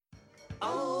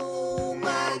Oh,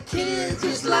 my kids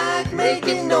just like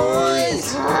making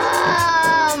noise.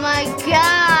 Oh my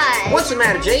god! What's the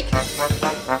matter, Jake? My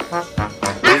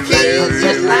kids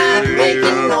just like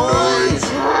making noise.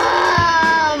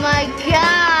 Oh my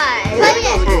god! Play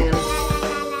it!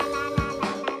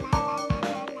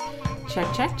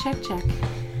 Check, check, check, check.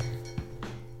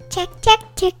 Check, check,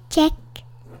 check, check.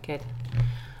 Good.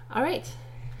 All right.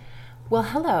 Well,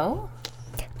 hello.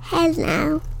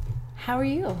 Hello. How are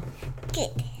you?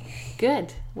 Good.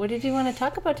 Good. What did you want to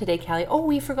talk about today, Callie? Oh,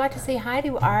 we forgot to say hi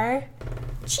to our...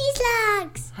 Cheese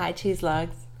logs. Hi, cheese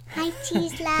logs. Hi,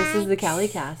 cheese logs. This is the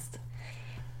CallieCast.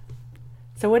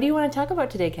 So what do you want to talk about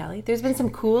today, Callie? There's been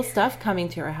some cool stuff coming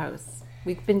to our house.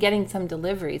 We've been getting some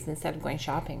deliveries instead of going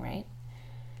shopping, right?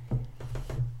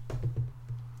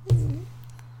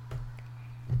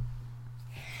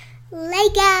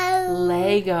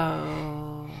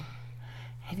 Lego.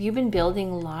 Have you been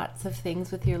building lots of things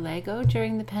with your Lego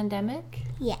during the pandemic?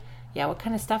 Yeah. Yeah, what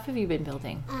kind of stuff have you been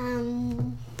building?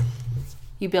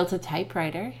 You built a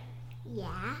typewriter.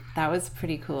 Yeah. That was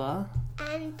pretty cool.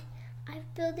 And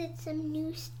I've built some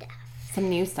new stuff. Some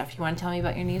new stuff. You want to tell me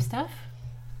about your new stuff?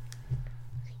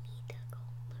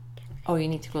 Oh, you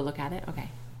need to go look at it? Okay.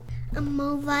 A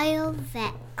mobile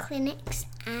vet clinics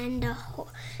and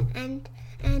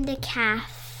a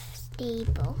calf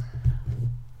stable.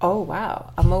 Oh,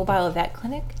 wow. A mobile vet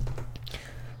clinic?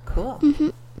 Cool. Mm-hmm.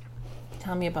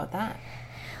 Tell me about that.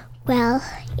 Well,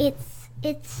 it's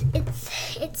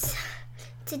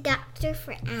a doctor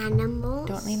for animals.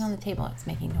 Don't lean on the table. It's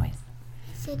making noise.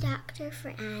 It's a doctor for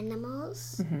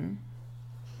animals. Mm-hmm.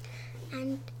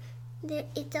 And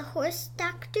it's a horse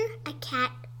doctor, a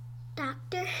cat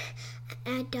doctor,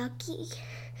 a doggy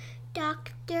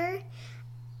doctor,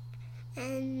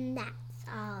 and that's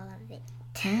all of it.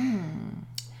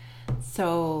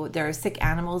 So there are sick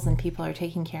animals and people are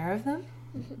taking care of them?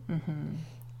 Mm-hmm.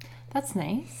 That's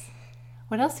nice.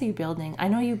 What else are you building? I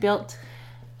know you built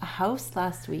a house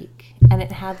last week and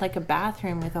it had like a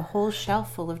bathroom with a whole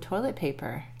shelf full of toilet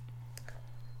paper.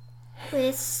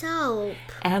 With soap.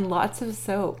 And lots of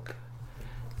soap.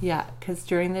 Yeah, because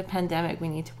during the pandemic we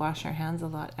need to wash our hands a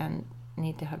lot and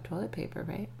need to have toilet paper,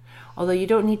 right? Although you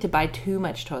don't need to buy too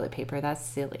much toilet paper, that's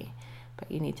silly.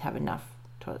 But you need to have enough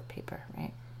toilet paper,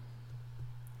 right?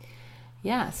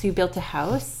 Yeah, so you built a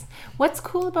house. What's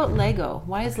cool about Lego?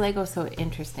 Why is Lego so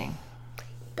interesting?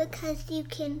 Because you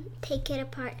can take it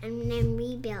apart and then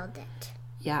rebuild it.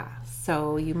 Yeah,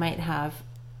 so you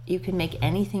can make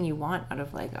anything you want out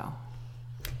of Lego.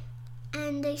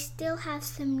 And they still have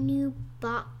some new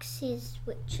boxes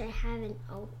which I haven't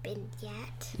opened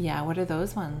yet. Yeah, what are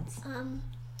those ones?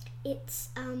 It's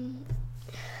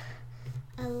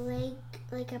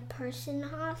like a person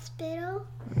hospital,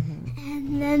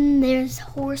 and then there's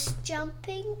horse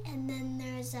jumping, and then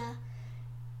there's a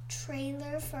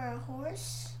trailer for a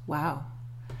horse. Wow,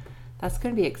 that's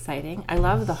going to be exciting. I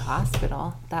love the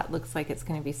hospital. That looks like it's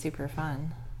going to be super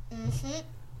fun. Mm-hmm.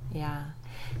 Yeah.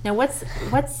 Now,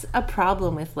 what's a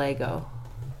problem with Lego?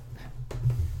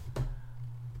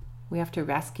 We have to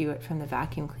rescue it from the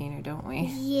vacuum cleaner, don't we?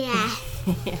 Yeah.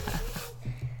 Yeah.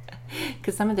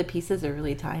 Because some of the pieces are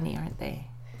really tiny, aren't they?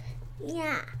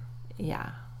 Yeah.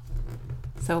 Yeah.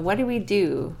 So what do we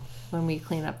do when we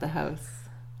clean up the house?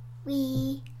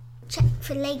 We check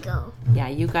for Lego. Yeah,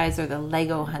 you guys are the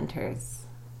Lego hunters.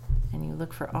 And you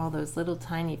look for all those little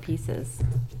tiny pieces.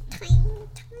 Tiny.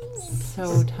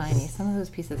 So tiny. Some of those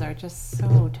pieces are just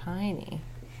so tiny.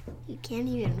 You can't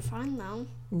even find them.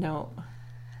 No.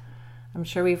 I'm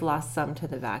sure we've lost some to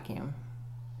the vacuum.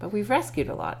 But we've rescued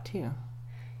a lot too.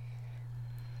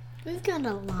 We've got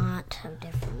a lot of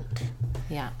different.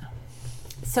 Yeah.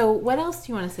 So what else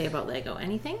do you want to say about Lego?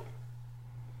 Anything?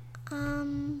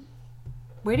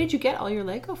 Where did you get all your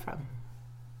Lego from?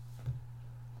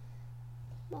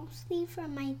 Mostly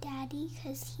from my daddy,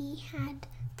 because he had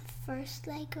the first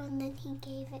Lego and then he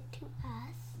gave it to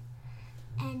us.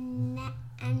 And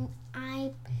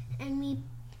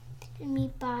we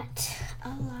bought a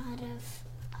lot of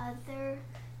other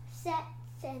sets,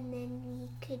 and then we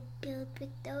could build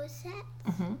with those sets.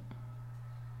 Mm-hmm.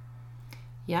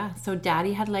 Yeah, so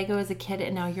Daddy had Lego as a kid,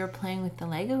 and now you're playing with the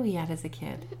Lego he had as a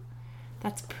kid.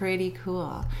 That's pretty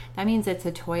cool. That means it's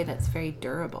a toy that's very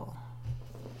durable.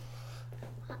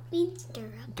 What means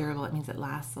durable? Durable, it means it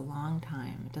lasts a long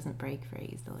time. It doesn't break very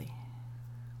easily.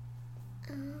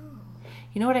 Oh.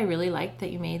 You know what I really liked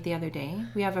that you made the other day?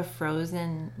 We have a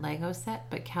Frozen Lego set,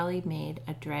 but Callie made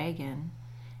a dragon,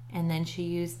 and then she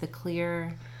used the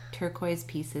clear turquoise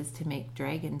pieces to make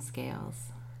dragon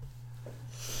scales.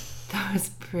 That was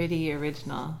pretty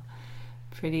original,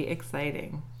 pretty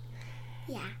exciting.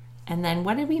 Yeah. And then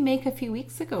what did we make a few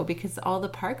weeks ago? Because all the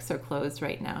parks are closed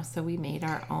right now. So we made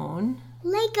our own.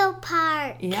 Lego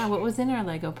park. Yeah, what was in our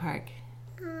Lego park?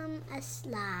 A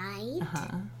slide.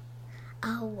 Uh-huh.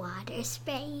 A water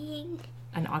spraying.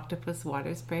 An octopus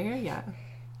water sprayer, yeah.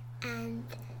 And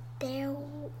there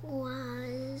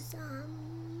was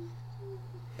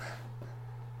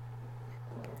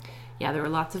Yeah, there were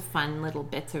lots of fun little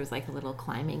bits. There was like a little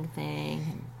climbing thing,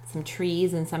 and some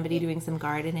trees, and somebody doing some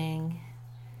gardening.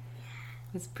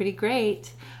 It was pretty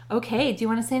great. Okay, do you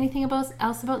want to say anything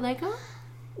else about Lego?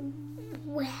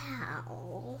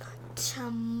 Well,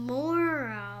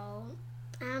 tomorrow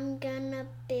I'm gonna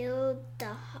build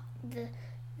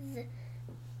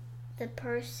the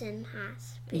person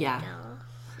hospital. Yeah.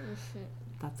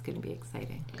 That's going to be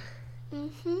exciting.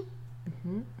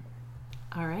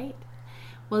 All right.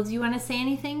 Well, do you want to say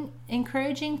anything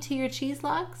encouraging to your cheese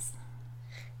logs?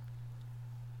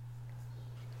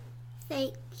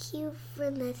 Thank you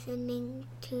for listening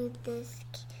to this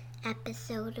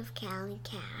episode of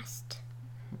CallieCast.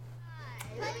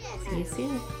 See you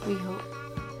soon. We hope.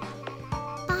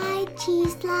 Bye,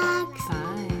 cheese logs.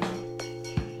 Bye.